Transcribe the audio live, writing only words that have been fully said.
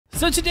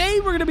So today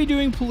we're going to be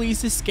doing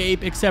police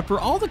escape, except for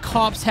all the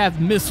cops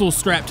have missiles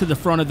strapped to the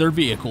front of their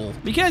vehicle.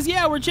 Because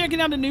yeah, we're checking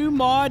out a new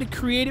mod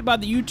created by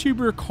the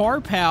YouTuber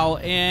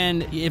CarPal,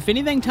 and if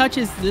anything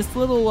touches this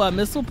little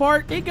missile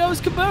part, it goes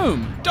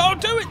kaboom.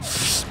 Don't do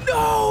it!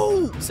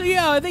 No! So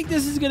yeah, I think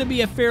this is going to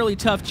be a fairly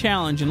tough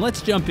challenge, and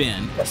let's jump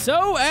in.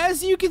 So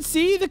as you can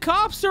see, the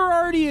cops are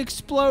already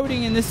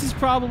exploding, and this is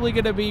probably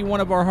going to be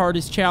one of our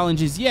hardest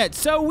challenges yet.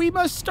 So we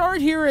must start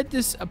here at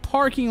this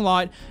parking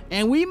lot,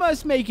 and we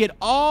must make it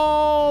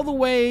all the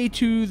way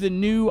to the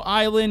new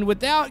island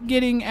without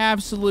getting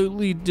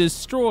absolutely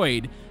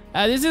destroyed.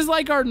 This is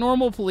like our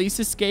normal police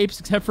escapes,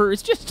 except for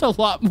it's just a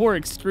lot more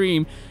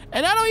extreme.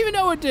 And I don't even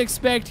know what to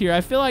expect here.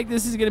 I feel like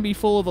this is going to be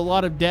full of a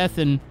lot of death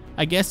and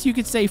I guess you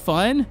could say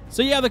fun.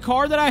 So yeah, the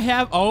car that I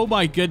have, oh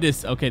my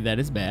goodness. Okay, that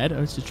is bad.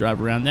 Let's just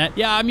drive around that.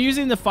 Yeah, I'm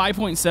using the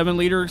 5.7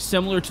 liter,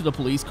 similar to the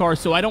police car,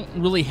 so I don't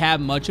really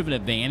have much of an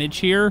advantage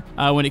here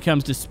when it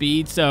comes to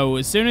speed. So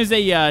as soon as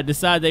they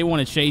decide they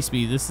want to chase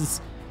me, this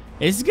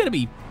is going to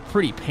be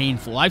pretty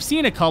painful. I've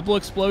seen a couple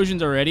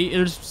explosions already.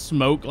 There's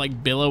smoke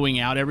like billowing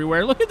out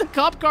everywhere. Look at the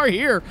cop car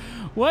here.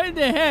 What in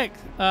the heck?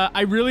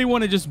 I really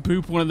want to just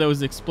boop one of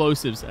those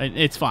explosives.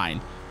 It's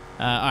fine.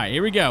 All right,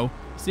 here we go.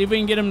 See if we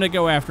can get them to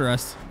go after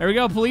us. There we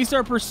go. Police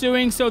are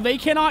pursuing, so they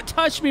cannot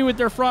touch me with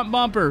their front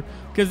bumper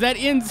because that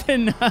ends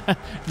in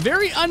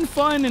very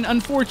unfun and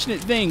unfortunate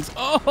things.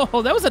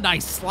 Oh, that was a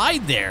nice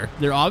slide there.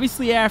 They're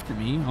obviously after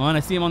me. Oh, and I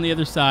see them on the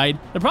other side.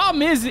 The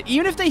problem is,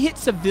 even if they hit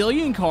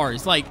civilian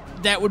cars, like,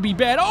 that would be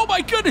bad. Oh,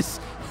 my goodness.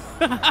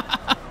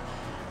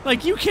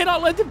 Like, you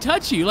cannot let them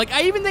touch you. Like,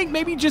 I even think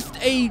maybe just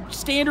a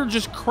standard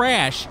just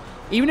crash,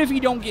 even if you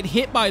don't get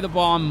hit by the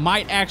bomb,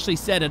 might actually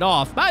set it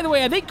off. By the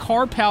way, I think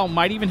CarPal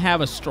might even have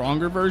a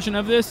stronger version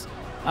of this.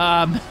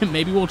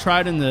 Maybe we'll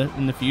try it in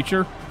the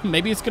future.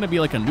 Maybe it's going to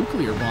be like a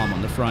nuclear bomb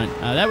on the front.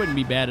 That wouldn't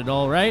be bad at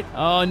all, right?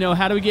 Oh, no.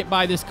 How do we get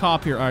by this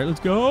cop here? All right, let's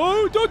go.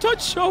 Oh, don't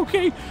touch.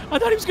 Okay. I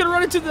thought he was going to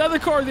run into the other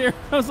car there.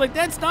 I was like,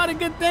 that's not a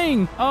good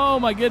thing. Oh,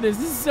 my goodness.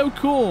 This is so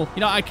cool.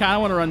 You know, I kind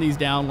of want to run these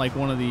down like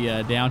one of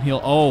the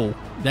downhill. Oh,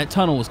 that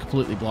tunnel was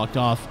completely blocked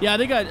off. Yeah, I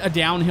think a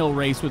downhill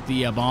race with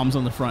the bombs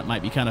on the front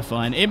might be kind of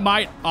fun. It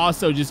might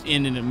also just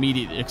end in an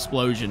immediate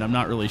explosion. I'm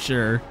not really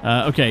sure.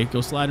 Okay,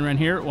 go sliding around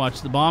here.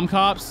 Watch the bomb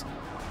cops.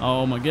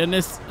 Oh, my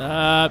goodness.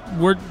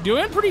 We're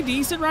doing pretty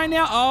decent right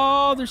now.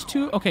 Oh, there's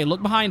two. Okay,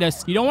 look behind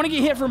us. You don't want to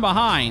get hit from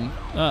behind.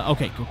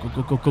 Okay, go.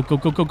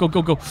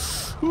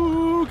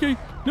 Ooh, okay.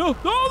 No,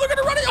 they're going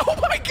to run it. Oh,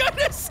 my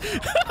goodness.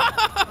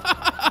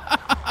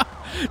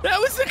 That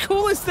was the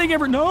coolest thing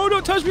ever. No,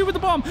 don't touch me with the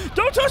bomb.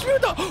 Don't touch me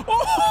with the...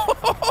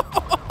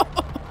 Oh!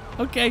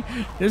 Okay,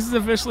 this is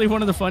officially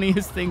one of the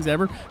funniest things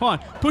ever. Come on,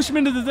 push him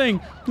into the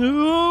thing.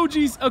 Oh,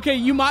 jeez. Okay,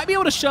 you might be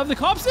able to shove the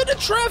cops into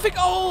traffic.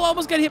 Oh,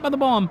 almost got hit by the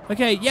bomb.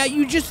 Okay, yeah,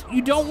 you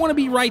don't want to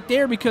be right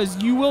there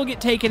because you will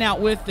get taken out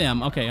with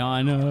them. Okay,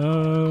 on.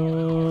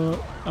 I'm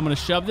going to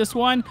shove this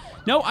one.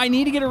 No, I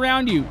need to get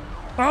around you.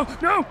 Oh,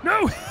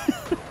 no.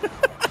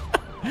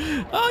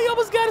 Oh, he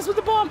almost got us with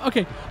the bomb.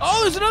 Okay.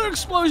 Oh, there's another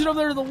explosion over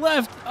there to the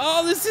left.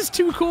 Oh, this is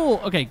too cool.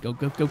 Okay, go.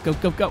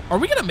 Are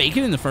we going to make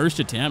it in the first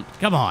attempt?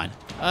 Come on.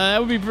 That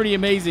would be pretty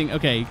amazing.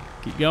 Okay,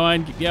 keep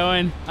going.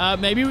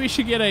 Maybe we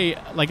should get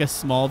a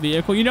small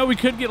vehicle. You know, we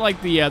could get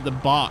like the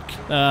Bach,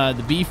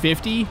 the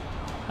B50.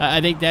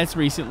 I think that's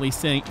recently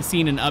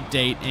seen an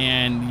update,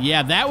 and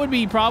yeah, that would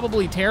be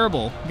probably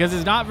terrible because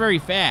it's not very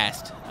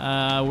fast.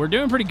 We're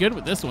doing pretty good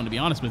with this one, to be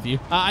honest with you.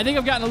 I think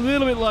I've gotten a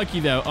little bit lucky,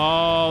 though.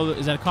 Oh,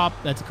 is that a cop?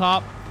 That's a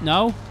cop.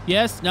 No?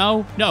 Yes?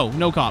 No?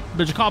 No cop.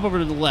 There's a cop over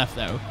to the left,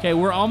 though. Okay,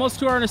 we're almost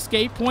to our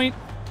escape point.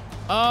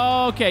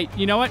 Okay,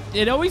 you know what?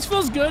 It always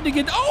feels good to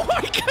get... Oh,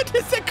 my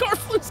goodness, that car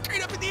flew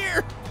straight up in the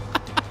air.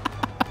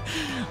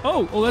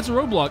 Oh, that's a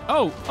roadblock.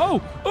 Oh,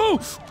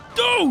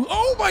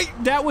 my...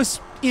 That was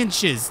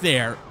inches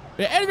there.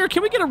 Editor,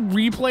 can we get a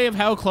replay of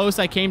how close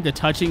I came to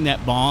touching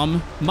that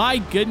bomb? My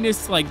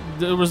goodness, like,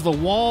 there was the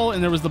wall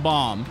and there was the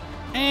bomb.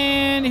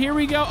 And here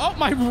we go. Oh,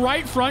 my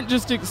right front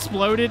just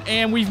exploded,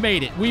 and we've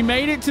made it. We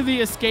made it to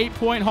the escape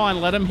point. Hold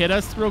on, let him hit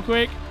us real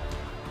quick.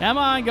 Come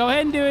on, go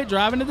ahead and do it.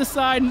 Driving to the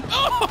side.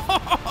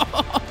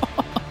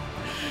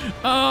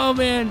 Oh,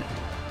 man.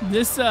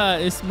 This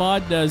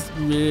mod does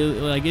really,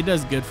 like, it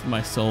does good for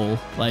my soul.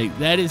 Like,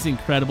 that is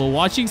incredible.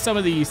 Watching some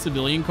of the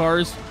civilian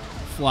cars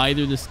fly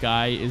through the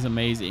sky is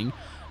amazing.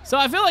 So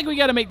I feel like we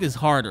got to make this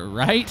harder,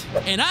 right?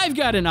 And I've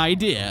got an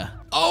idea.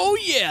 Oh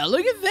yeah,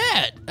 look at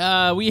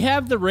that. We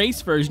have the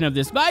race version of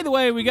this. By the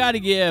way, we got to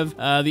give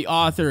the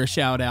author a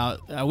shout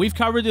out. We've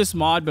covered this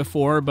mod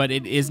before, but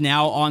it is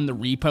now on the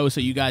repo,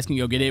 so you guys can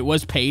go get it. It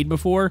was paid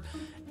before,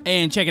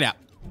 and check it out.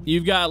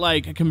 You've got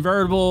like a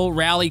convertible,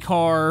 rally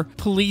car,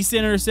 police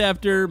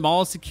interceptor,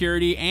 mall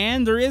security,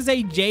 and there is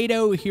a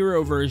Jado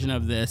hero version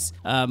of this.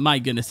 My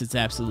goodness, it's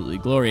absolutely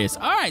glorious.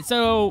 All right,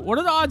 so what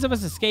are the odds of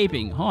us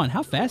escaping? Hold on,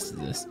 how fast is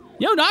this?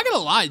 Yo, not gonna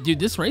lie, dude,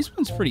 this race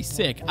one's pretty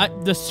sick.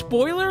 The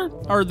spoiler,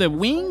 or the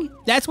wing,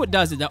 that's what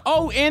does it though.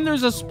 Oh, and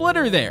there's a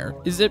splitter there.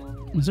 Is it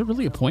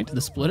really a point to the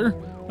splitter?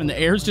 when the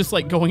air's just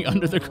like going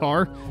under the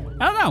car.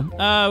 I don't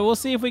know. We'll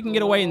see if we can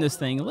get away in this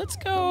thing. Let's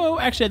go.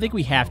 Actually, I think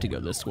we have to go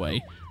this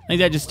way. I think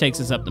that just takes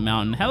us up the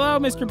mountain. Hello,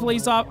 Mr.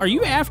 Police Officer. Are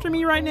you after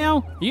me right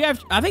now?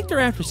 I think they're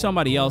after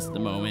somebody else at the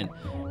moment.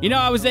 You know,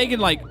 I was thinking,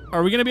 like,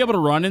 are we going to be able to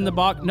run in the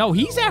box? No,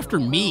 he's after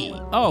me.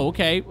 Oh,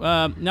 okay.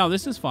 No,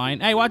 this is fine.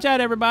 Hey, watch out,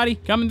 everybody.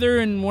 Coming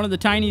through in one of the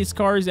tiniest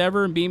cars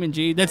ever in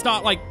BeamNG. That's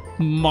not, like,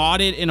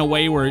 modded in a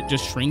way where it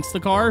just shrinks the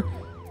car.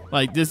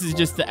 Like, this is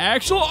just the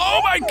actual...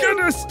 Oh, my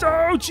goodness.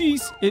 Oh,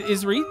 jeez.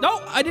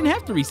 No, I didn't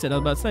have to reset. I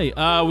was about to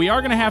say. We are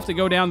going to have to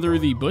go down through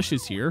the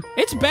bushes here.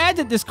 It's bad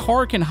that this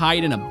car can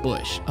hide in a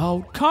bush.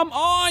 Oh, come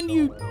on,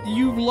 you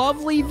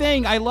lovely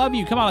thing. I love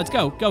you. Come on, let's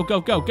go. Go, go,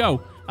 go,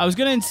 go. I was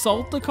gonna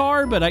insult the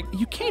car, but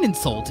you can't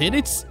insult it.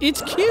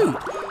 It's cute.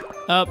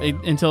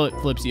 Until it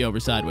flips you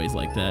over sideways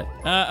like that.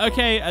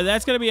 Okay,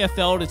 that's gonna be a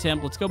failed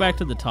attempt. Let's go back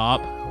to the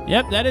top.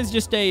 Yep, that is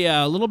just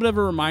a little bit of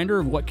a reminder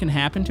of what can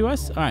happen to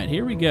us. All right,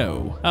 here we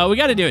go. We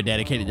got to do a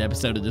dedicated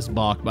episode of this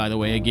balk, by the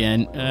way,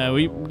 again.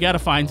 We got to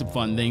find some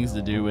fun things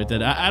to do with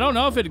it. I don't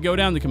know if it'd go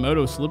down the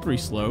Camodo slippery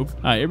slope.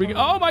 All right, here we go.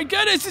 Oh my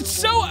goodness, it's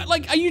so,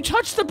 like, you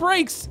touch the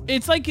brakes.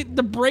 It's like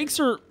the brakes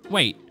are,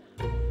 wait.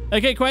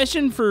 Okay,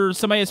 question for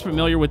somebody that's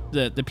familiar with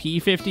the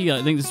P50.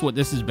 I think this is what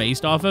this is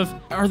based off of.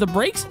 Are the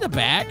brakes in the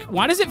back?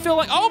 Why does it feel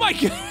like, oh my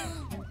God.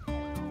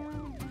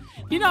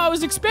 You know, I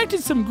was expecting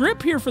some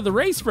grip here for the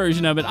race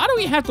version of it. I don't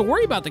even have to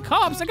worry about the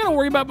cops. I gotta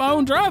worry about my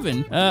own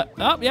driving.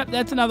 Oh, yep,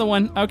 that's another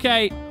one.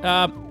 Okay,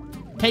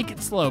 take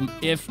it slow.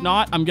 If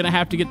not, I'm gonna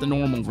have to get the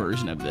normal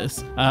version of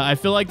this. I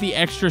feel like the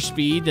extra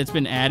speed that's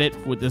been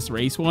added with this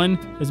race one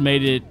has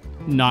made it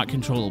not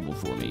controllable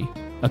for me.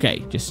 Okay,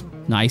 just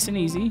nice and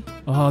easy.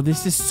 Oh,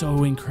 this is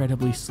so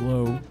incredibly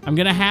slow. I'm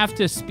gonna have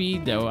to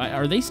speed though.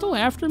 Are they still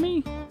after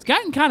me? It's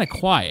gotten kind of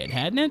quiet,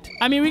 hadn't it?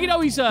 I mean, we could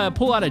always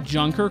pull out a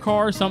junker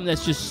car, something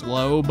that's just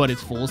slow, but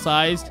it's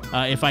full-sized,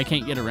 if I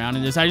can't get around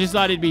in this. I just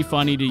thought it'd be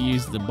funny to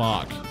use the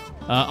balk.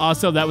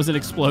 Also, that was an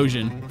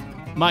explosion.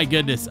 My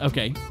goodness,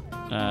 okay.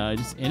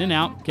 Just in and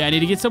out. Okay, I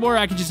need to get somewhere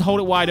I can just hold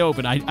it wide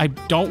open. I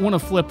don't want to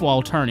flip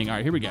while turning. All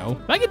right, here we go.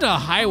 If I get to a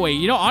highway,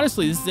 you know,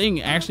 honestly, this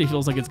thing actually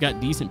feels like it's got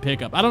decent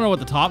pickup. I don't know what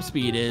the top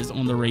speed is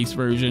on the race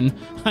version.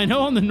 I know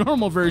on the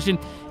normal version,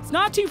 it's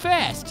not too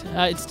fast.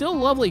 It's still a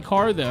lovely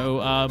car,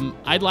 though.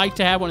 I'd like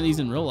to have one of these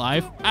in real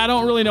life. I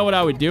don't really know what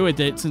I would do with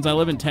it since I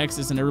live in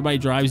Texas and everybody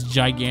drives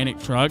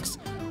gigantic trucks.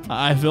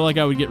 I feel like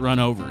I would get run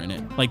over in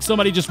it. Like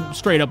somebody just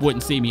straight up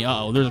wouldn't see me.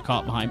 Uh-oh, there's a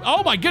cop behind me.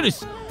 Oh my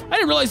goodness. I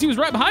didn't realize he was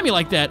right behind me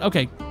like that.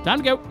 Okay, time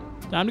to go.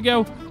 Time to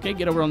go. Okay,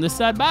 get over on this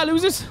side. Bye,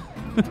 losers.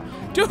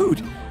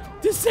 Dude,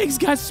 this thing's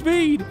got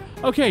speed.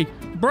 Okay,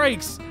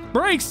 brakes.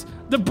 Brakes.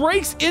 The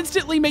brakes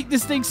instantly make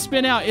this thing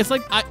spin out. It's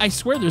like, I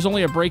swear there's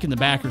only a brake in the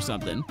back or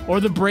something. Or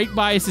the brake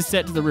bias is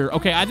set to the rear.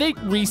 Okay, I think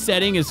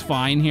resetting is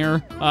fine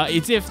here.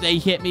 It's if they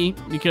hit me,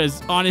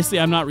 because honestly,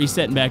 I'm not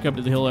resetting back up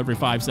to the hill every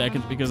 5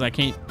 seconds because I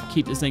can't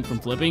keep this thing from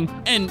flipping.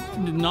 And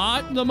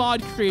not the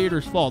mod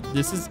creator's fault.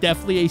 This is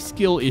definitely a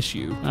skill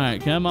issue. All right,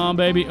 come on,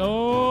 baby.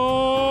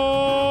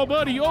 Oh,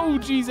 buddy. Oh,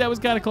 geez, that was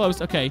kind of close.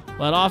 Okay,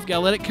 let off. Gotta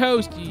let it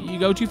coast. You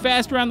go too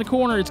fast around the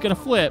corner, it's gonna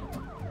flip.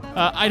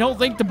 I don't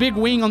think the big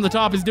wing on the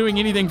top is doing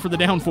anything for the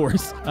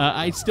downforce.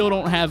 I still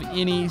don't have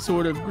any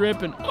sort of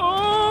grip and...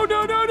 Oh,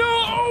 no, no,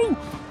 no!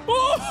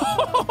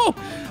 Oh!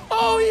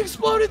 Oh, he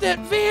exploded that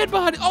van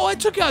behind... Oh, I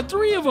took out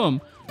 3 of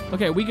them!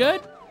 Okay, we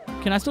good?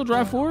 Can I still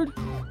drive forward?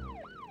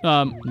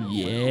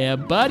 Yeah,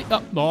 buddy.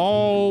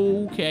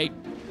 Oh, okay.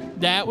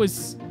 That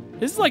was...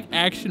 This is like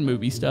action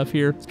movie stuff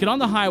here. Let's get on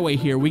the highway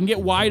here. We can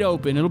get wide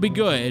open. It'll be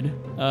good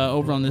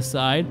over on this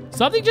side.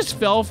 Something just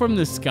fell from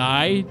the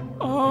sky.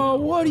 Oh,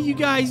 what are you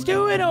guys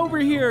doing over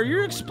here?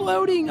 You're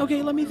exploding.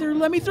 Okay, let me through.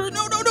 Let me through.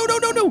 No, no, no, no,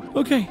 no, no.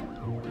 Okay,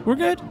 we're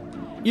good.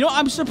 You know,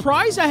 I'm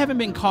surprised I haven't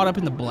been caught up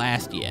in the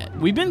blast yet.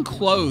 We've been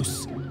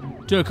close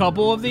to a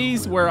couple of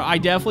these where I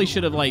definitely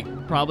should have,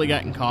 like, probably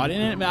gotten caught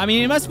in it. I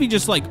mean, it must be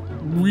just, like,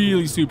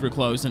 really super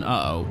close and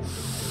uh-oh.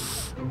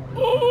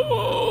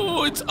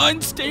 Oh, it's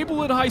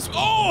unstable at high speed.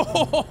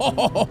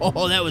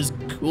 Oh, that was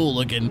cool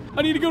looking.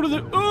 I need to go to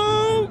the...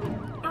 Oh,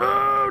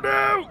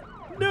 no.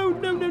 No,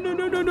 no, no, no,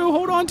 no, no, no.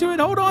 Hold on to it.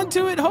 Hold on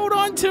to it. Hold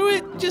on to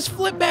it. Just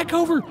flip back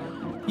over.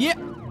 Yeah.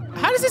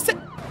 How does this...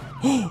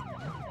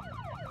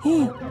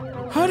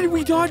 Oh, how did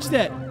we dodge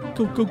that?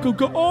 Go, go, go,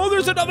 go. Oh,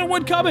 there's another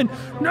one coming.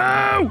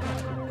 No.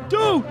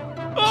 Dude.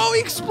 Oh,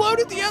 he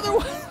exploded the other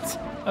ones.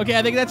 Okay,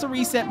 I think that's a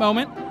reset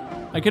moment.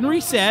 I can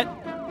reset.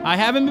 I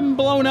haven't been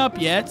blown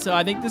up yet, so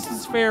I think this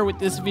is fair with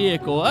this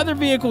vehicle. Other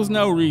vehicles,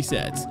 no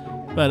resets.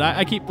 But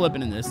I keep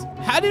flipping in this.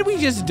 How did we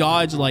just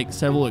dodge, like,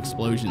 several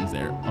explosions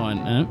there?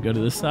 Go to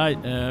this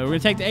side. We're going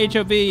to take the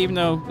HOV, even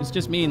though it's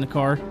just me in the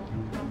car.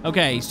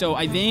 Okay, so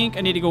I think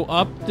I need to go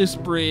up this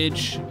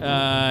bridge.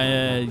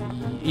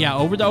 Yeah,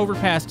 over the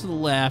overpass to the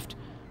left.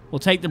 We'll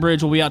take the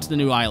bridge. We'll be out to the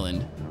new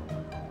island.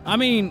 I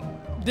mean...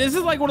 This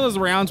is like one of those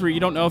rounds where you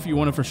don't know if you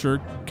want to for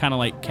sure kind of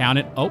like count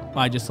it. Oh,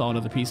 I just saw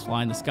another piece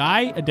fly in the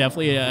sky.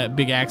 Definitely a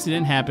big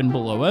accident happened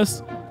below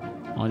us.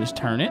 I'll just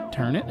turn it.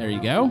 There you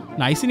go.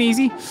 Nice and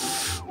easy.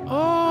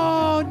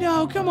 Oh,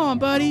 no. Come on,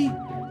 buddy.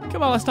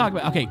 Come on, let's talk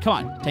about. Okay, come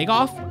on. Take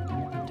off.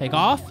 Take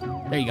off.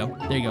 There you go.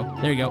 There you go.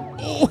 There you go.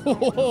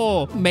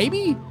 Oh,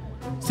 maybe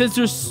since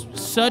there's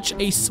such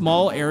a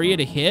small area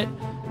to hit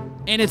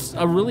and it's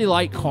a really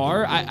light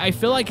car, I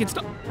feel like it's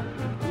not.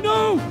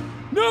 No,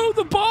 no,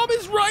 the bomb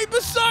is right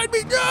beside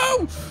me.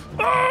 No.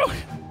 Oh,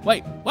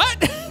 wait, what?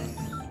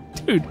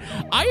 Dude,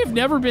 I have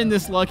never been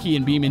this lucky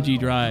in BeamNG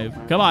Drive.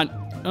 Come on.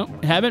 Oh,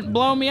 haven't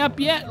blown me up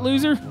yet,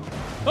 loser.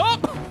 Oh,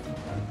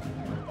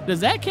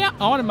 does that count?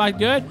 Oh, am I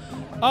good?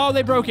 Oh,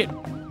 they broke it.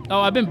 Oh,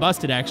 I've been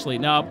busted, actually.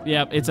 No,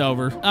 yep, it's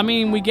over. I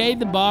mean, we gave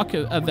the Bach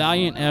a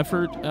valiant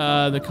effort.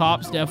 The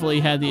cops definitely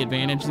had the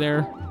advantage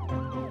there.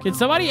 Can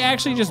somebody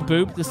actually just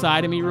boop the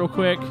side of me real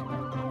quick?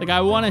 Like,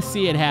 I want to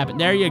see it happen.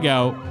 There you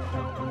go.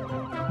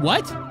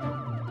 What?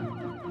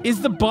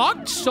 Is the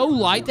Bach so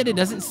light that it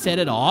doesn't set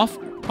it off?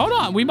 Hold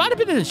on, we might have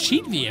been in a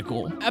cheat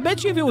vehicle. I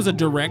bet you if it was a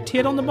direct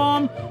hit on the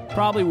bomb,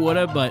 probably would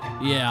have, but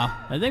yeah,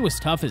 that thing was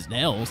tough as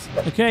nails.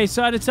 Okay,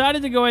 so I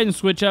decided to go ahead and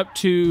switch up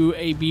to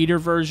a beater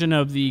version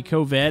of the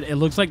Corvette. It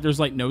looks like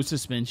there's like no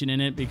suspension in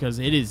it because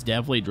it is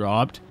definitely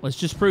dropped. Let's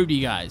just prove to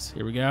you guys.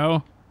 Here we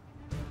go.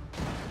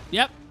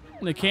 Yep,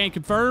 I can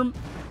confirm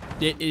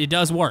it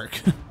does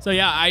work. So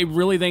yeah, I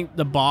really think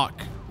the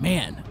Bach,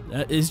 man,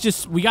 it's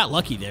just, we got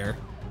lucky there.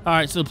 All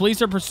right, so the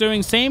police are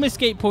pursuing, same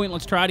escape point.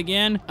 Let's try it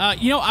again.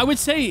 You know, I would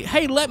say,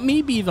 hey, let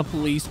me be the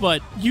police,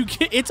 but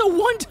it's a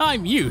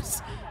one-time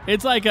use.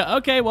 It's like,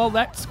 okay, well,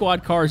 that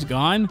squad car's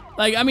gone.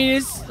 Like, I mean,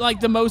 it's like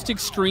the most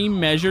extreme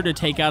measure to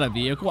take out a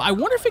vehicle. I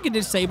wonder if it could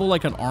disable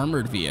like an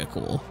armored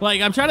vehicle.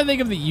 Like, I'm trying to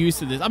think of the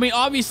use of this. I mean,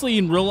 obviously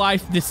in real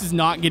life, this is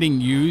not getting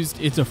used.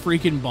 It's a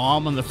freaking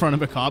bomb on the front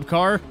of a cop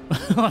car.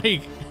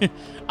 Like,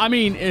 I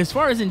mean, as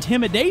far as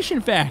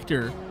intimidation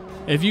factor,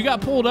 if you got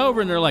pulled over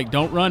and they're like,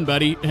 don't run,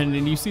 buddy, and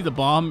then you see the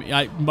bomb,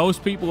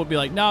 most people would be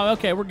like, no,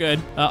 okay, we're good.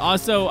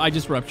 Also, I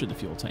just ruptured the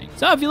fuel tank.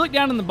 So if you look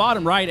down in the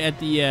bottom right at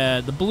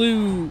the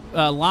blue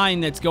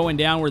line that's going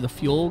down where the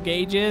fuel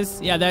gauge is,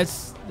 yeah,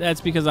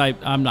 that's because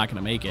I'm not going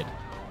to make it.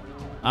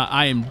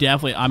 I am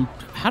definitely,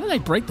 how did I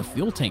break the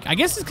fuel tank? I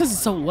guess it's because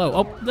it's so low.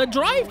 Oh, the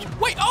drive,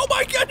 wait, oh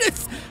my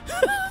goodness.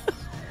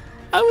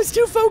 I was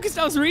too focused.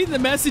 I was reading the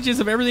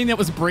messages of everything that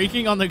was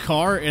breaking on the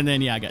car, and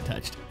then, yeah, I got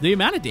touched. The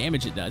amount of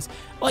damage it does.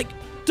 Like,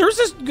 there's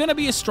just going to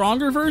be a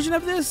stronger version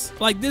of this.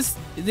 Like, this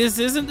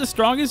isn't the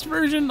strongest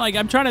version. Like,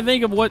 I'm trying to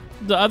think of what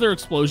the other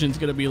explosion's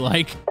going to be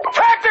like.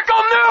 Tactical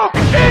nuke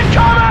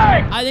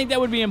incoming! I think that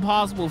would be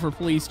impossible for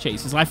police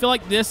chases. I feel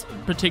like this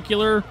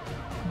particular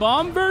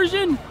bomb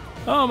version,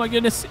 oh my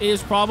goodness,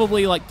 is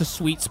probably like the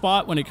sweet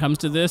spot when it comes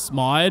to this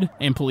mod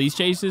and police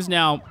chases.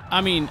 Now,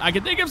 I mean, I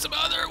can think of some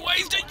other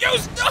ways to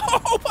use.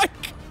 Oh my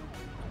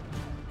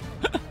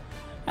God.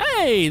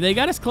 Hey, they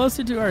got us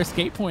closer to our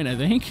escape point, I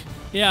think.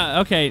 Yeah,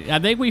 okay. I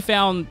think we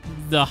found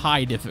the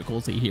high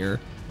difficulty here.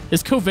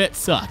 This Corvette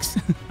sucks.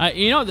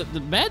 You know, the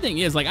bad thing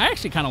is, like, I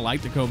actually kind of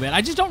like the Corvette.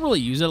 I just don't really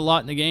use it a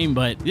lot in the game,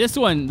 but this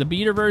one, the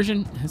beater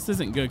version, this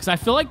isn't good because I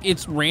feel like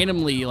it's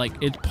randomly,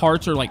 like, its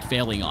parts are, like,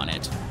 failing on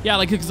it. Yeah,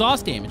 like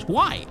exhaust damage.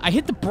 Why? I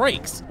hit the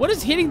brakes. What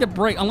is hitting the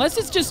brake? Unless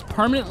it's just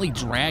permanently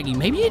dragging.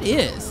 Maybe it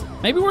is.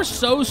 Maybe we're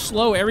so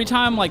slow every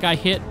time, like, I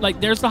hit, like,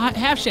 there's the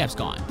half shaft's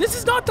gone. This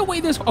is not the way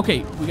this,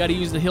 okay, we got to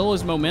use the hill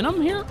as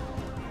momentum here.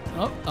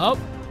 Oh,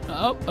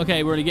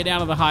 okay, we're going to get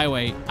down to the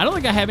highway. I don't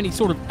think I have any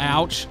sort of,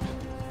 ouch.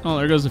 Oh,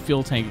 there goes the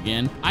fuel tank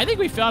again. I think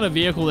we found a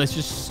vehicle that's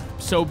just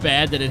so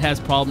bad that it has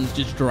problems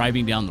just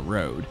driving down the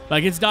road.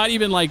 Like, it's not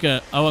even like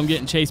a, oh, I'm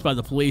getting chased by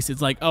the police.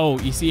 It's like, oh,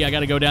 you see, I got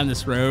to go down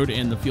this road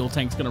and the fuel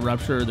tank's going to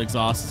rupture, the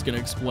exhaust is going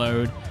to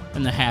explode,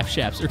 and the half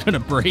shafts are going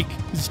to break.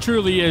 This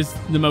truly is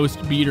the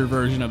most beater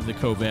version of the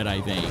Corvette,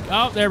 I think.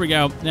 Oh, there we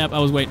go. Yep, I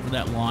was waiting for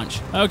that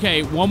launch.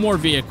 Okay, one more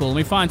vehicle. Let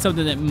me find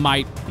something that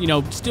might, you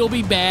know, still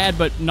be bad,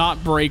 but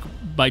not break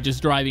by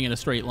just driving in a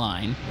straight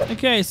line.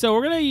 Okay, so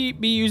we're gonna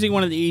be using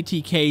one of the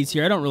ATKs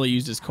here. I don't really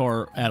use this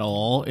car at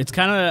all. It's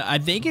kind of, I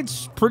think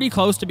it's pretty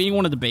close to being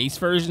one of the base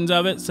versions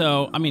of it.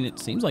 So, I mean, it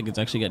seems like it's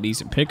actually got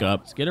decent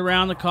pickup. Let's get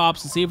around the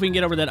cops and see if we can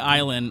get over that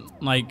island.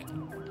 Like,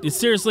 it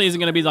seriously isn't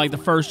gonna be like the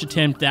first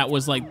attempt that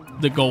was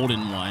like the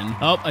golden one.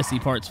 Oh, I see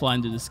parts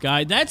flying through the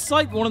sky. That's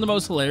like one of the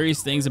most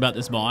hilarious things about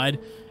this mod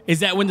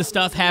is that when the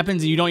stuff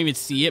happens and you don't even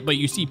see it, but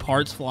you see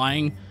parts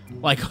flying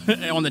like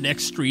on the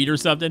next street or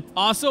something.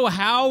 Also,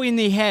 how in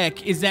the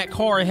heck is that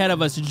car ahead of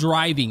us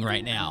driving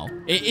right now?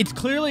 It's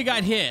clearly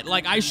got hit.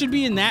 Like, I should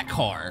be in that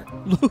car.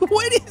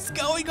 What is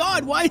going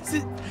on? Why is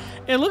it?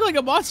 It looked like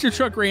a monster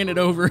truck ran it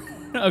over.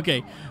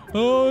 Okay.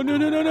 Oh,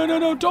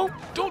 no.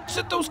 Don't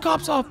set those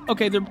cops off.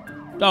 Okay,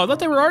 oh, I thought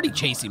they were already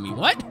chasing me.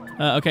 What?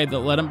 Okay,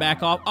 let them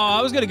back off. Oh,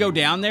 I was going to go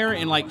down there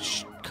and like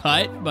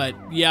cut, but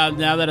yeah,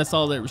 now that I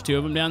saw there was two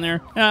of them down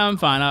there, I'm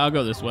fine. I'll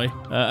go this way.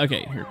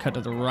 Okay, here, cut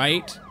to the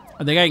right.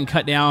 I think I can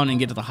cut down and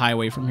get to the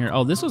highway from here.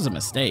 Oh, this was a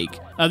mistake.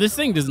 This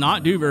thing does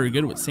not do very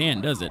good with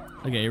sand, does it?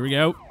 Okay, here we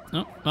go.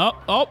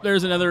 Oh,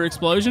 there's another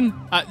explosion.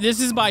 This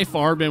has by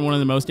far been one of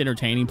the most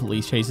entertaining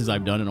police chases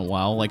I've done in a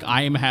while. Like,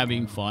 I am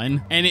having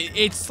fun. And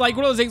it's like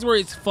one of those things where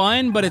it's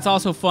fun, but it's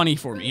also funny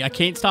for me. I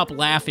can't stop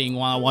laughing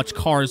while I watch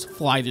cars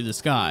fly through the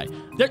sky.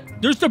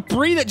 There's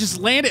debris that just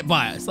landed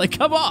by us. Like,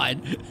 come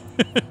on.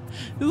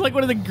 This is like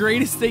one of the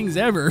greatest things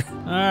ever.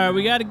 All right,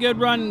 we got a good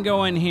run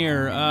going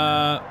here.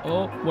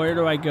 Where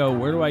do I go?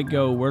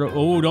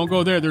 Oh, don't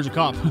go there. There's a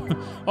cop.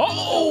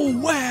 Oh,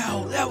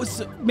 wow. That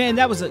was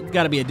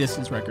got to be a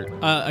distance record.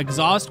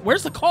 Exhaust.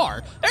 Where's the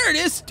car? There it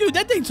is. Dude,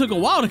 that thing took a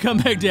while to come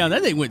back down.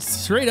 That thing went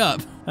straight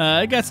up.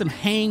 I got some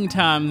hang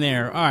time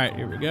there. All right,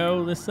 here we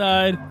go. This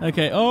side.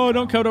 Okay. Oh,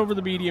 don't cut over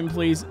the median,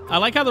 please. I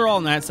like how they're all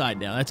on that side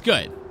now. That's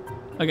good.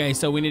 Okay,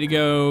 so we need to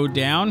go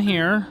down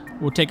here.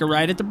 We'll take a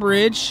right at the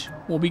bridge.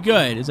 We'll be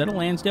good. Is that a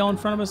Lansdale in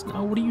front of us?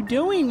 No, what are you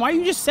doing? Why are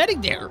you just sitting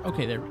there?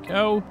 Okay, there we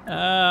go.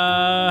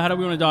 How do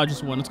we want to dodge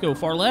this one? Let's go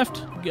far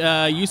left.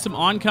 Use some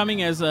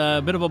oncoming as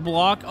a bit of a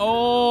block.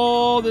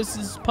 Oh, this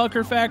is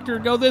pucker factor.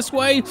 Go this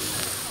way.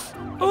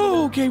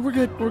 Oh, okay, we're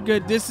good. We're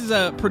good. This is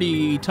a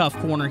pretty tough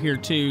corner here,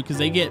 too, because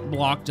they get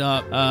blocked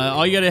up.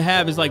 All you got to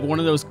have is, like, one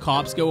of those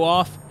cops go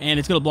off, and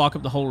it's going to block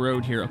up the whole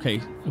road here. Okay,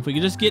 if we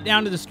could just get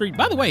down to the street.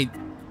 By the way,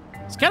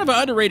 it's kind of an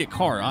underrated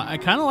car. I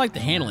kind of like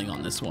the handling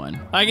on this one.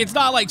 Like, it's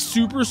not, like,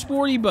 super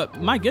sporty,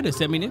 but my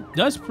goodness, I mean, it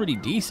does pretty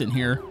decent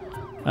here.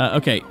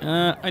 Okay,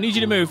 I need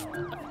you to move.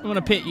 I'm going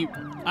to pit you.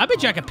 I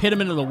bet you I could pit him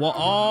into the wall.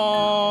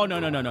 Oh,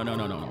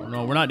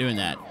 no, we're not doing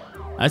that.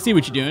 I see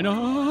what you're doing.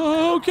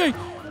 Oh, okay.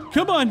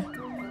 Come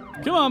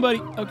on, buddy.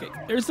 Okay,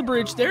 there's the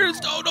bridge.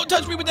 Oh, don't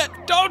touch me with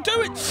that. Don't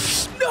do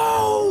it.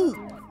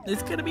 No!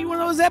 It's going to be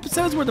one of those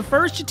episodes where the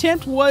first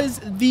attempt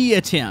was the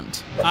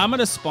attempt. I'm going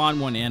to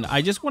spawn one in.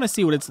 I just want to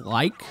see what it's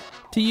like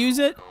to use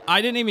it. I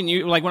didn't even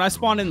use, like when I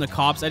spawned in the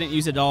cops, I didn't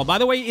use it at all. By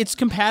the way, it's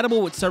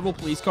compatible with several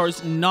police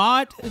cars,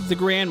 not the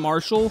Grand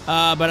Marshal,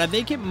 but I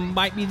think it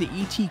might be the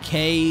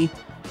ETK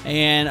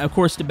and of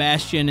course the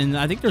Bastion, and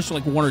I think there's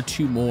like one or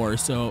two more.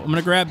 So I'm going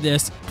to grab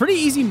this. Pretty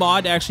easy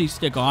mod to actually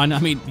stick on. I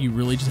mean, you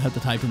really just have to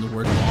type in the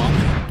word bomb.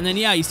 And then,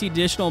 yeah, you see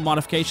additional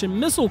modification,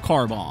 missile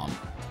car bomb.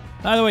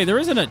 By the way, there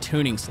isn't a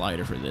tuning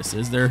slider for this,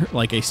 is there?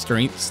 Like a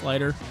strength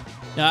slider?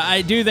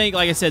 I do think,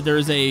 like I said, there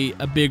is a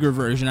bigger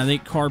version. I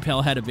think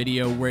Carpel had a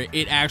video where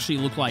it actually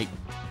looked like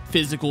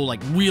physical, like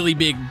really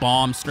big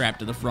bomb strapped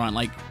to the front.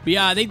 Like, but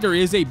yeah, I think there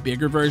is a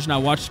bigger version. I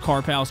watched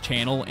Carpel's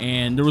channel,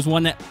 and there was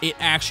one that it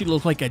actually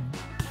looked like a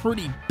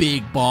pretty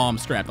big bomb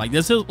strap. Like,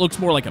 this looks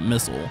more like a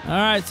missile. All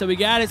right, so we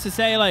got it to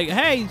say, like,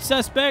 hey,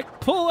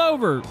 suspect, pull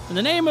over in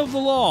the name of the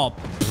law.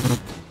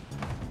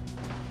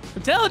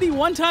 Fatality,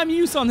 one-time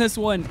use on this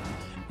one.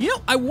 You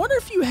know, I wonder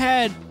if you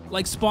had,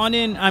 like, spawned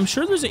in, I'm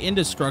sure there's an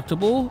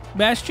indestructible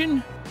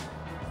Bastion.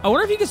 I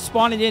wonder if you could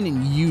spawn it in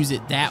and use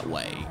it that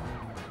way.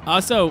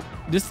 Also,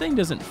 this thing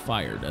doesn't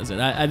fire, does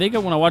it? I think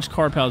when I watched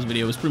Carpel's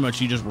video, it was pretty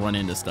much you just run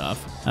into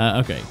stuff.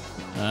 Okay.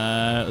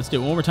 Let's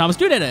do it one more time. Let's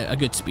do it at a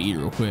good speed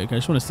real quick. I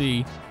just want to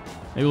see.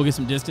 Maybe we'll get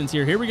some distance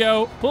here. Here we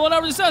go. Pulling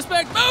over the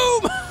suspect.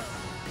 Boom!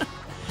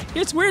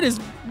 It's weird is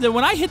that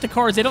when I hit the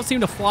cars, they don't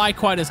seem to fly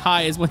quite as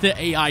high as when the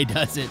AI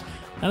does it.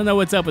 I don't know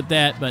what's up with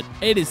that, but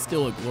it is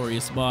still a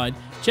glorious mod.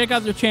 Check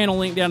out their channel,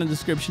 link down in the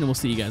description, and we'll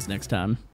see you guys next time.